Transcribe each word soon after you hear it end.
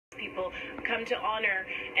people come to honor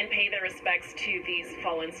and pay their respects to these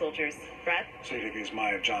fallen soldiers. Brad? CTV's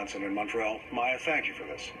Maya Johnson in Montreal. Maya, thank you for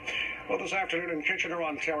this. Well, this afternoon in Kitchener,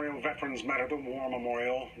 Ontario, veterans met at the War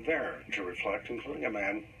Memorial there to reflect, including a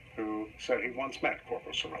man who said he once met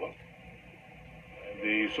Corporal Cirillo.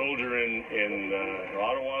 The soldier in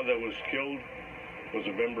Ottawa that was killed was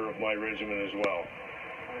a member of my regiment as well.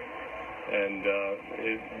 And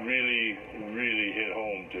it really hit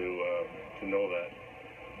home to know that.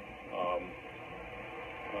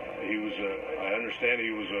 I understand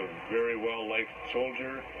he was a very well-liked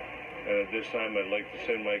soldier, and at this time I'd like to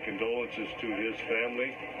send my condolences to his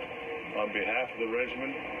family on behalf of the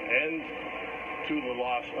regiment and to the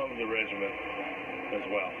loss of the regiment as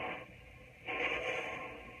well.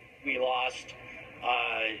 We lost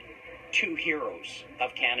two heroes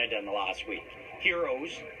of Canada in the last week.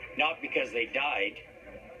 Heroes, not because they died,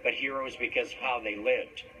 but heroes because of how they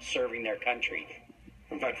lived, serving their country.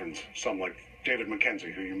 The veterans, some like David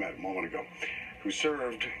MacKenZie, who you met a moment ago, who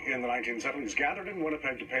served in the 1970s, gathered in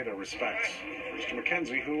Winnipeg to pay their respects. Mr.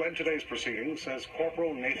 MacKenzie, who led today's proceedings, says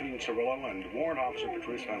Corporal Nathan Cirillo and Warrant Officer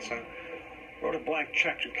Patrice Vincent wrote a blank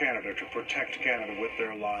check to Canada to protect Canada with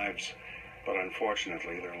their lives, but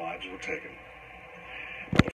unfortunately their lives were taken.